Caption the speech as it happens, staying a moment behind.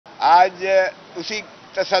آج اسی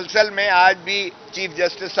تسلسل میں آج بھی چیف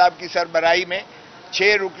جسٹس صاحب کی سربراہی میں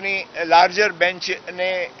 6 رکنی لارجر بینچ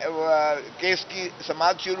نے کیس کی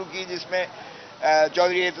سماعت شروع کی، جس میں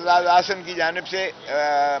چودھری اعتزاز احسن کی جانب سے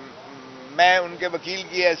میں ان کے وکیل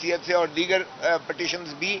کی حیثیت سے اور دیگر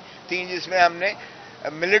پٹیشنز بھی تھیں، جس میں ہم نے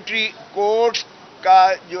ملٹری کورٹس کا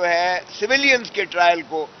جو ہے سویلینز کے ٹرائل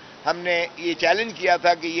کو ہم نے یہ چیلنج کیا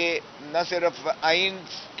تھا کہ یہ نہ صرف آئین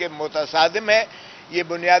کے متصادم ہے، یہ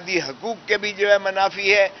بنیادی حقوق کے بھی جو ہے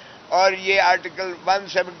منافی ہے، اور یہ آرٹیکل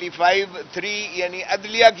 175(3) یعنی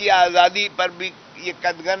عدلیہ کی آزادی پر بھی یہ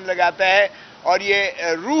قدغن لگاتا ہے، اور یہ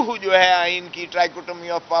روح جو ہے آئین کی ٹرائکوٹمی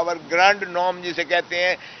آف پاور گرانڈ نارم جسے کہتے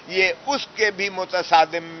ہیں، یہ اس کے بھی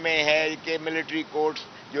متصادم میں ہے کہ ملٹری کورٹس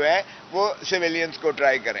جو ہے وہ سویلینز کو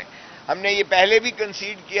ٹرائی کریں۔ ہم نے یہ پہلے بھی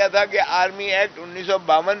کنسیڈ کیا تھا کہ آرمی ایکٹ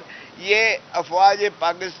 1952 یہ افواج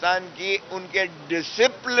پاکستان کی ان کے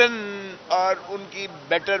ڈسپلن اور ان کی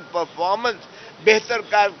بیٹر پرفارمنس، بہتر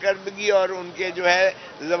کارکردگی اور ان کے جو ہے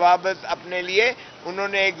ضوابط اپنے لیے انہوں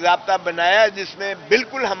نے ایک ضابطہ بنایا، جس میں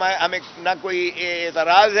بالکل ہمیں نہ کوئی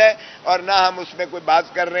اعتراض ہے اور نہ ہم اس میں کوئی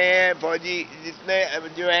بات کر رہے ہیں۔ فوجی جتنے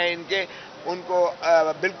جو ہیں ان کو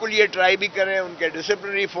بالکل یہ ٹرائی بھی کریں، ان کے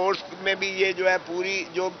ڈسپلنری فورس میں بھی یہ جو ہے پوری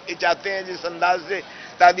جو چاہتے ہیں جس انداز سے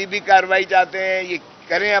تادیبی کارروائی چاہتے ہیں یہ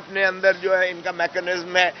کریں، اپنے اندر جو ہے ان کا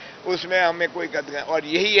میکنزم ہے اس میں ہمیں کوئی قدغن، اور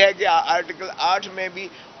یہی ہے کہ آرٹیکل 8 میں بھی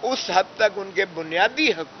اس حد تک ان کے بنیادی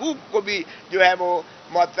حقوق کو بھی جو ہے وہ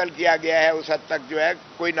معطل کیا گیا ہے، اس حد تک جو ہے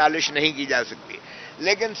کوئی نالش نہیں کی جا سکتی۔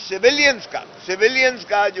 لیکن سویلینز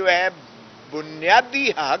کا جو ہے بنیادی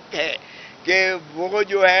حق ہے کہ وہ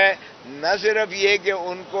جو ہے نہ صرف یہ کہ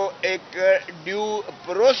ان کو ایک ڈیو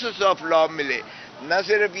پروسیس آف لا ملے، نہ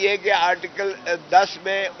صرف یہ کہ آرٹیکل 10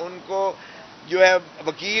 میں ان کو جو ہے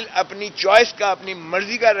وکیل اپنی چوائس کا، اپنی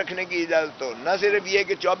مرضی کا رکھنے کی اجازت ہو، نہ صرف یہ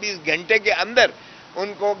کہ 24 گھنٹے کے اندر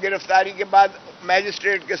ان کو گرفتاری کے بعد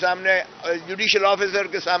میجسٹریٹ کے سامنے، جوڈیشل آفیسر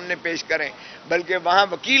کے سامنے پیش کریں، بلکہ وہاں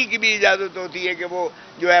وکیل کی بھی اجازت ہوتی ہے کہ وہ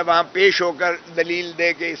جو ہے وہاں پیش ہو کر دلیل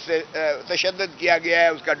دے کہ اس سے تشدد کیا گیا ہے،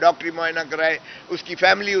 اس کا ڈاکٹری معائنہ کرائے، اس کی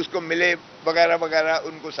فیملی اس کو ملے وغیرہ وغیرہ۔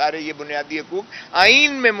 ان کو سارے یہ بنیادی حقوق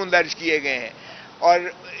آئین میں مندرج کیے گئے ہیں۔ اور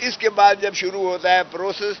اس کے بعد جب شروع ہوتا ہے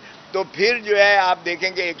پروسیس تو پھر جو ہے آپ دیکھیں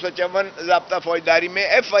کہ 154 ضابطہ فوجداری میں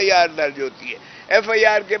ایف آئی آر درج ہوتی ہے۔ ایف آئی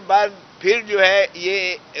آر کے بعد پھر جو ہے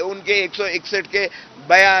یہ ان کے 161 کے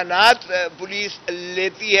بیانات پولیس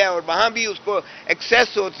لیتی ہے، اور وہاں بھی اس کو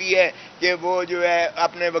ایکسیس ہوتی ہے کہ وہ جو ہے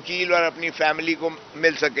اپنے وکیل اور اپنی فیملی کو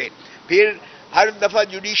مل سکے۔ پھر ہر دفعہ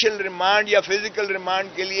جوڈیشل ریمانڈ یا فزیکل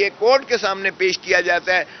ریمانڈ کے لیے کورٹ کے سامنے پیش کیا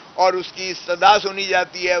جاتا ہے، اور اس کی استدعا سنی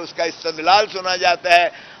جاتی ہے، اس کا استدلال سنا جاتا ہے،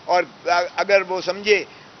 اور اگر وہ سمجھے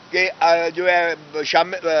کہ جو ہے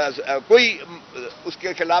کوئی اس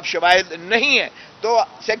کے خلاف شواہد نہیں ہے تو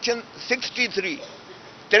سیکشن 63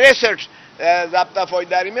 ضابطہ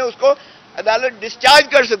فوجداری میں اس کو عدالت ڈسچارج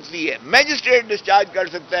کر سکتی ہے، میجسٹریٹ ڈسچارج کر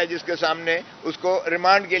سکتا ہے جس کے سامنے اس کو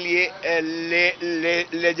ریمانڈ کے لیے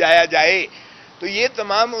لے جایا جائے۔ تو یہ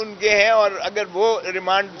تمام ان کے ہیں، اور اگر وہ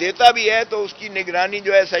ریمانڈ دیتا بھی ہے تو اس کی نگرانی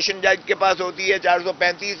جو ہے سیشن جج کے پاس ہوتی ہے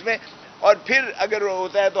 435 میں، اور پھر اگر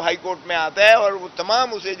ہوتا ہے تو ہائی کورٹ میں آتا ہے، اور وہ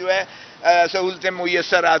تمام اسے جو ہے سہولتیں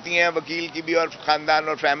میسر آتی ہیں، وکیل کی بھی اور خاندان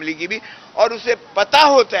اور فیملی کی بھی، اور اسے پتہ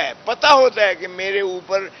ہوتا ہے کہ میرے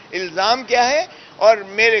اوپر الزام کیا ہے اور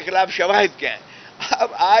میرے خلاف شواہد کیا ہیں۔ اب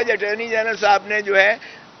آج اٹارنی جنرل صاحب نے جو ہے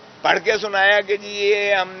پڑھ کے سنایا کہ جی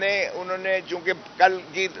یہ انہوں نے چونکہ کل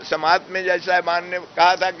کی سماعت میں جج صاحبان نے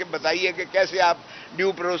کہا تھا کہ بتائیے کہ کیسے آپ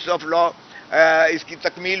ڈیو پروسیس آف لا اس کی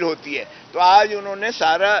تکمیل ہوتی ہے، تو آج انہوں نے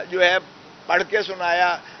سارا جو ہے پڑھ کے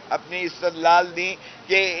سنایا، اپنی استدلال دی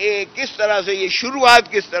کہ کس طرح سے یہ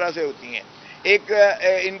شروعات کس طرح سے ہوتی ہیں۔ ایک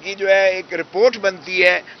ان کی جو ہے ایک رپورٹ بنتی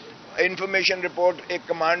ہے، انفارمیشن رپورٹ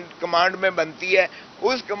ایک کمانڈ میں بنتی ہے،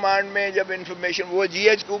 اس کمانڈ میں جب انفارمیشن وہ جی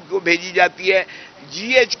ایچ کیو کو بھیجی جاتی ہے،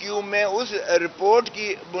 جی ایچ کیو میں اس رپورٹ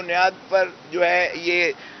کی بنیاد پر جو ہے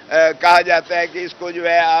یہ کہا جاتا ہے کہ اس کو جو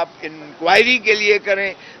ہے آپ انکوائری کے لیے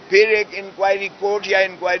کریں، پھر ایک انکوائری کورٹ یا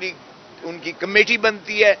انکوائری ان کی کمیٹی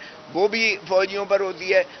بنتی ہے، وہ بھی فوجیوں پر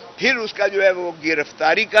ہوتی ہے، پھر اس کا جو ہے وہ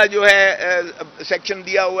گرفتاری کا جو ہے سیکشن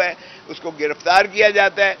دیا ہوا ہے، اس کو گرفتار کیا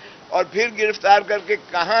جاتا ہے، اور پھر گرفتار کر کے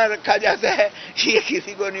کہاں رکھا جاتا ہے یہ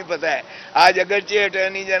کسی کو نہیں پتا ہے۔ آج اگرچہ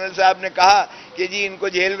اٹارنی جنرل صاحب نے کہا کہ جی ان کو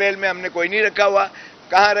جیل ویل میں ہم نے کوئی نہیں رکھا ہوا،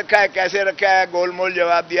 کہاں رکھا ہے، کیسے رکھا ہے، گول مول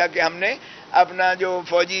جواب دیا کہ ہم نے اپنا جو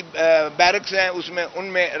فوجی بیرکس ہیں ان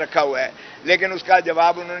میں رکھا ہوا ہے، لیکن اس کا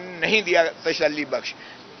جواب انہوں نے نہیں دیا تسلی بخش۔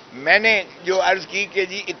 میں نے جو عرض کی کہ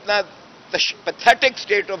جی اتنا پیتھیٹک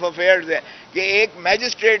سٹیٹ آف افیئرز ہے کہ ایک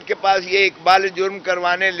میجسٹریٹ کے پاس یہ اقبال جرم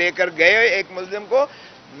کروانے لے کر گئے ایک ملزم کو،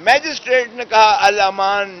 मैजिस्ट्रेट ने कहा अल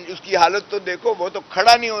अमान, उसकी हालत तो देखो, वो तो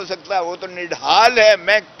खड़ा नहीं हो सकता, वो तो निढाल है,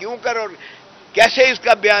 मैं क्यों कर और कैसे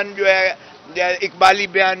इसका बयान जो है इकबाली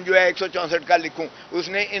बयान जो है 164 का लिखूं।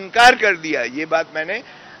 उसने इनकार कर दिया। ये बात मैंने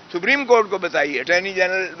सुप्रीम कोर्ट को बताई। अटॉर्नी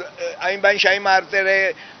जनरल आई बाई शाही मारते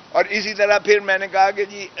रहे। और इसी तरह फिर मैंने कहा कि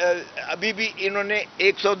जी अभी भी इन्होंने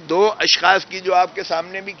 102 अशखास की जो आपके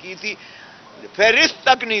सामने भी की थी, फहरिस्त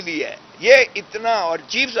तक नहीं दी है। ये इतना, और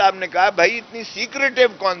चीफ साहब ने कहा भाई इतनी सीक्रेटिव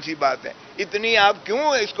कौन सी बात है, इतनी आप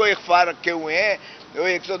क्यों इसको इख्फा रखे हुए हैं। वो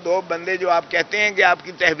 102 बंदे जो आप कहते हैं कि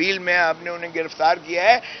आपकी तहवील में आपने उन्हें गिरफ्तार किया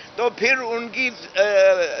है, तो फिर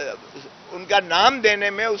उनका नाम देने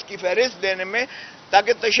में, उसकी फहरिस्त देने में,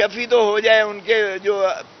 ताकि तशफ़ी तो हो जाए उनके जो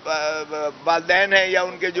वालिदैन हैं या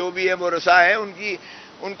उनके जो भी है वो रसा है,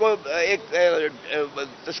 उनको एक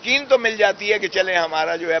तस्कीन तो मिल जाती है कि चले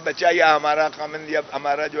हमारा जो है बच्चा या हमारा खामिंद या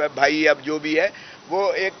हमारा जो है भाई अब जो भी है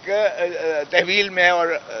वो एक तहवील में है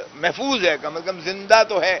और महफूज है, कम से कम जिंदा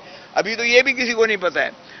तो है। अभी तो ये भी किसी को नहीं पता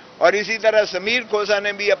है। और इसी तरह समीर खोसा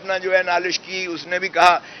ने भी अपना जो है नालिश की। उसने भी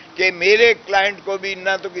कहा कि मेरे क्लाइंट को भी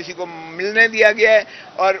ना तो किसी को मिलने दिया गया है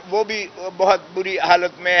और वो भी बहुत बुरी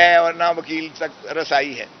हालत में है और ना वकील तक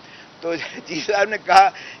रसाई है। तो चीफ साहब ने कहा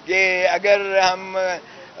कि अगर हम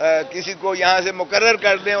किसी को यहाँ से मुकर्रर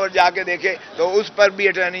कर दें और जाके देखें तो उस पर भी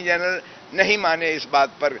अटॉर्नी जनरल नहीं माने इस बात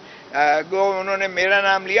पर। गो उन्होंने मेरा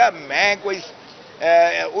नाम लिया। मैं कोई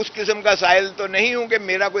उस किस्म का साइल तो नहीं हूं कि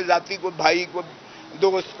मेरा कोई जाती, कोई भाई, कोई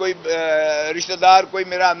दोस्त, कोई रिश्तेदार कोई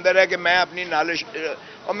मेरा अंदर है कि मैं अपनी नालिश।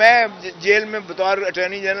 और मैं जेल में बतौर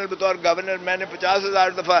अटॉर्नी जनरल, बतौर गवर्नर, मैंने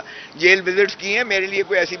 50,000 दफ़ा जेल विजिट्स की हैं। मेरे लिए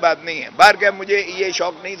कोई ऐसी बात नहीं है। बाहर क्या मुझे ये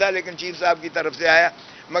शौक नहीं था, लेकिन चीफ साहब की तरफ से आया।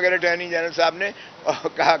 मगर अटॉर्नी जनरल साहब ने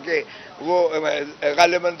कहा कि वो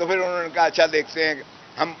गालिबन, तो फिर उन्होंने कहा अच्छा देखते हैं,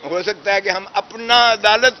 हम हो सकता है कि हम अपना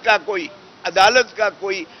अदालत का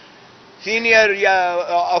कोई सीनियर या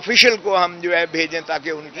ऑफिशियल को हम जो है भेजें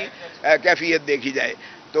ताकि उनकी कैफियत देखी जाए।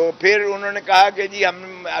 तो फिर उन्होंने कहा कि जी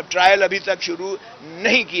हम ट्रायल अभी तक शुरू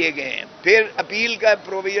नहीं किए गए हैं। फिर अपील का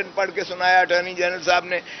प्रोविजन पढ़ के सुनाया अटॉर्नी जनरल साहब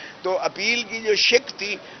ने। तो अपील की जो शिक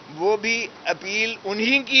थी वो भी अपील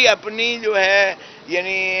उन्हीं की अपनी जो है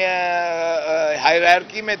यानी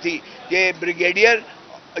हायरार्की में थी कि ब्रिगेडियर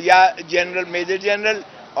या जनरल, मेजर जनरल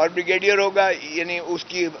और ब्रिगेडियर होगा, यानी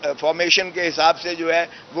उसकी फॉर्मेशन के हिसाब से जो है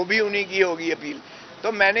वो भी उन्हीं की होगी अपील।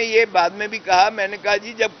 तो मैंने ये बाद में भी कहा, मैंने कहा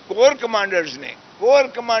जी जब कोर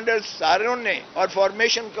कमांडर्स सारों ने और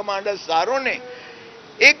फॉर्मेशन कमांडर्स सारों ने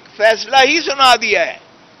एक फैसला सुना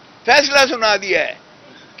दिया है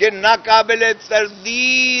कि नाकाबिल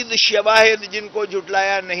तरदीद शवाहिद जिनको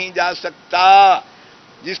झुटलाया नहीं जा सकता,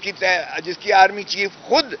 जिसकी आर्मी चीफ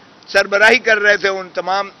खुद सरबराही कर रहे थे उन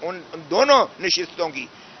दोनों नशिस्तों की।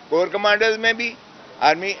 कोर कमांडर्स में भी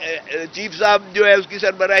आर्मी चीफ साहब जो है उसकी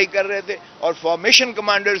सरबराही कर रहे थे और फॉर्मेशन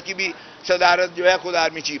कमांडर्स की भी सदारत जो है खुद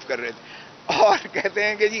आर्मी चीफ कर रहे थे। और कहते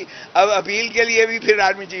हैं कि जी अब अपील के लिए भी फिर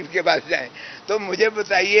आर्मी चीफ के पास जाएं। तो मुझे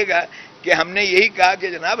बताइएगा कि हमने यही कहा कि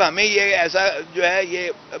जनाब हमें ये ऐसा जो है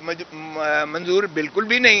ये मंजूर बिल्कुल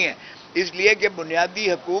भी नहीं है, इसलिए कि बुनियादी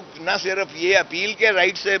हकूक न सिर्फ ये अपील के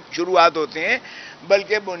राइट से शुरुआत होते हैं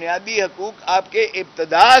बल्कि बुनियादी हकूक आपके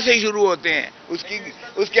इब्तदा से शुरू होते हैं,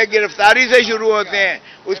 उसके गिरफ्तारी से शुरू होते हैं,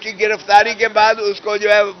 उसकी गिरफ्तारी के बाद उसको जो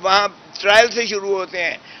है वहाँ ट्रायल से शुरू होते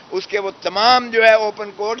हैं, उसके वो तमाम जो है ओपन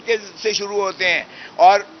कोर्ट के से शुरू होते हैं।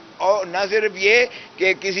 और न सिर्फ ये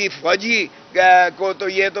कि किसी फौजी को तो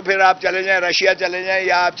ये तो फिर आप चले जाएं रशिया चले जाएं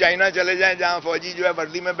या आप चाइना चले जाएं जहां फौजी जो है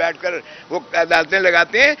वर्दी में बैठकर वो अदालतें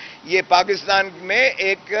लगाते हैं। ये पाकिस्तान में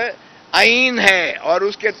एक आइन है और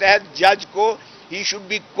उसके तहत जज को he should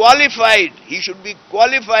be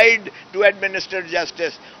qualified to administer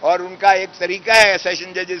justice। और उनका एक तरीका है,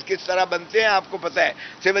 सेशन जजेस किस तरह बनते हैं आपको पता है,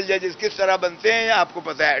 सिविल जजेस किस तरह बनते हैं आपको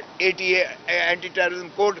पता है, ATA एंटी टेररिज्म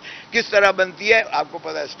कोर्ट किस तरह बनती है आपको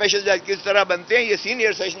पता है, स्पेशल जज किस तरह बनते हैं। ये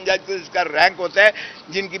सीनियर सेशन जज को इसका रैंक होता है,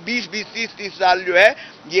 जिनकी 20-20, 30-30 साल जो है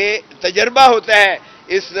ये तजर्बा होता है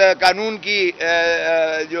इस कानून की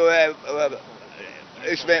जो है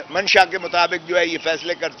इसमें मंशा के मुताबिक जो है ये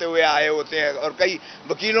फैसले करते हुए आए होते हैं और कई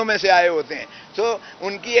वकीलों में से आए होते हैं। तो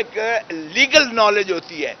उनकी एक लीगल नॉलेज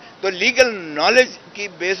होती है। तो लीगल नॉलेज की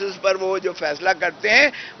बेसिस पर वो जो फैसला करते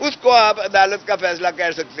हैं उसको आप अदालत का फैसला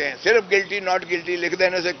कह सकते हैं। सिर्फ गिल्टी नॉट गिल्टी लिख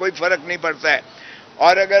देने से कोई फर्क नहीं पड़ता है।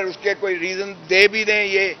 और अगर उसके कोई रीजन दे भी दें,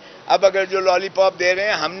 ये अब अगर जो लॉलीपॉप दे रहे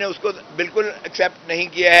हैं हमने उसको बिल्कुल एक्सेप्ट नहीं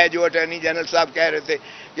किया है। जो अटॉर्नी जनरल साहब कह रहे थे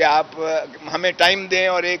कि आप हमें टाइम दें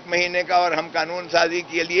और 1 महीने का और हम कानून साजी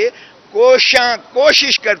के लिए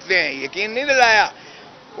कोशिश करते हैं, यकीन नहीं दिलाया।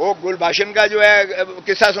 وہ गुलभाषण का जो है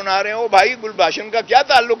किस्सा सुना रहे हैं, वो भाई गुलभाषण का क्या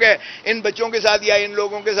ताल्लुक है इन बच्चों के साथ या इन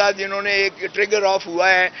लोगों के साथ जिन्होंने एक ट्रिगर ऑफ हुआ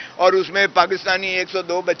है और उसमें पाकिस्तानी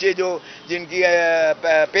 102 बच्चे जो जिनकी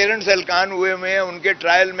पेरेंट्स हलकान हुए हैं उनके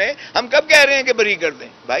ट्रायल में हम कब कह रहे हैं कि बरी कर दें?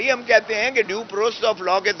 भाई हम कहते हैं कि ड्यू प्रोसेस ऑफ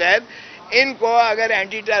लॉ के तहत इनको अगर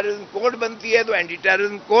एंटी टेररिज्म कोड बनती है तो एंटी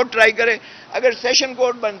टेररिज्म कोड ट्राई करे, अगर सेशन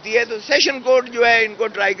कोड बनती है तो सेशन कोड जो है इनको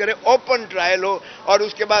ट्राई करे, ओपन ट्रायल हो और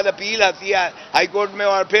उसके बाद अपील आती है हाई कोर्ट में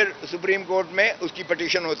और फिर सुप्रीम कोर्ट में उसकी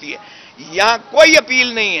पिटीशन होती है। यहाँ कोई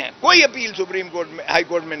अपील नहीं है, कोई अपील सुप्रीम कोर्ट में हाई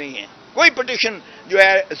कोर्ट में नहीं है, कोई पिटीशन जो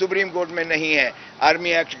है सुप्रीम कोर्ट में नहीं है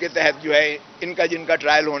आर्मी एक्ट के तहत जो है इनका जिनका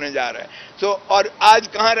ट्रायल होने जा रहा है। और आज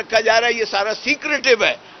कहाँ रखा जा रहा है, ये सारा सीक्रेटिव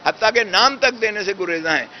है, हत्ता के नाम तक देने से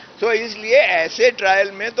गुरेजा है। इसलिए ऐसे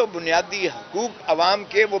ट्रायल में तो बुनियादी हकूक अवाम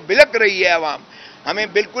के वो बिलक रही है अवाम,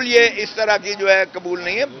 हमें बिल्कुल ये इस तरह की जो है कबूल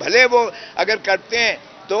नहीं है। भले वो अगर करते हैं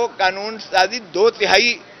तो कानून साजी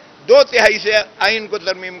दो तिहाई से आइन को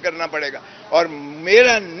तरमीम करना पड़ेगा और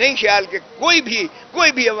मेरा नहीं ख्याल कि कोई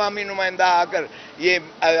भी अवामी नुमाइंदा आकर ये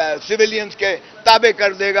सिविलियंस के ताबे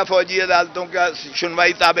कर देगा, फौजी अदालतों का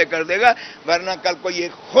सुनवाई ताबे कर देगा, वरना कल को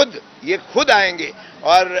ये खुद आएंगे।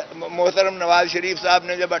 और मोहतरम नवाज शरीफ साहब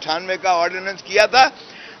ने जब 98 का ऑर्डिनेंस किया था,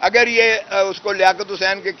 अगर ये उसको लियाकत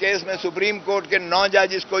हुसैन के केस में सुप्रीम कोर्ट के 9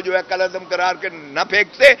 जज इसको जो है कलअदम करार के न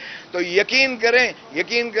फेंकते तो यकीन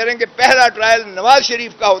करें कि पहला ट्रायल नवाज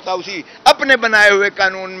शरीफ का होता, उसी अपने बनाए हुए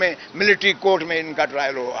कानून में मिलिट्री कोर्ट में इनका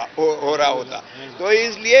ट्रायल हो रहा होता। तो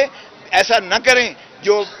इसलिए ऐसा न करें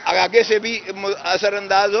जो आगे से भी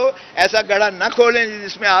असरअंदाज हो, ऐसा गड़ा न खोलें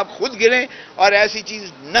जिसमें आप खुद गिरें और ऐसी चीज़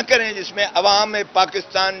न करें जिसमें अवाम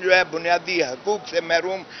पाकिस्तान जो है बुनियादी हकूक से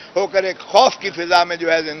महरूम होकर एक खौफ की फिजा में जो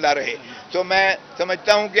है जिंदा रहे। तो मैं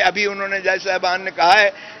समझता हूं कि अभी उन्होंने जज साहबान ने कहा है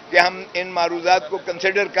कि हम इन मारूजात को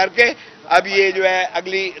कंसिडर करके अब ये जो है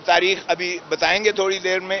अगली तारीख अभी बताएंगे थोड़ी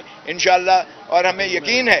देर में इंशाअल्लाह। और हमें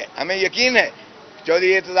यकीन है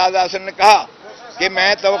चौधरी एतजाज आसन ने कहा कि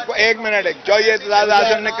चौधरी एतजाज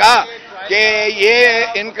आसन ने कहा कि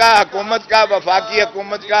ये इनका हुकूमत का, वफाकी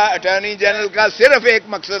हुकूमत का, अटॉर्नी जनरल का सिर्फ एक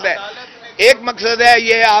मकसद है,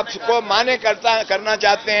 ये आपको माने करना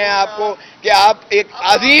चाहते हैं आपको कि आप एक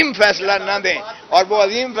अजीम फैसला ना दें और वो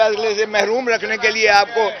अजीम फैसले से महरूम रखने के लिए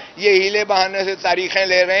आपको ये हीले बहाने से तारीखें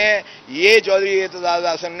ले रहे हैं। ये चौधरी एतजाज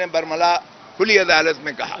आसन ने बरमला खुली अदालत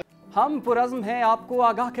में कहा। हम पुरज़्म हैं आपको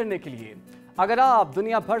आगाह करने के लिए। अगर आप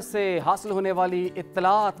दुनिया भर से हासिल होने वाली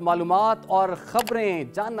इत्तलात, मालूमात और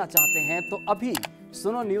खबरें जानना चाहते हैं तो अभी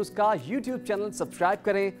सुनो न्यूज़ का YouTube चैनल सब्सक्राइब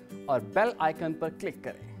करें और बेल आइकन पर क्लिक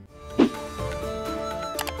करें।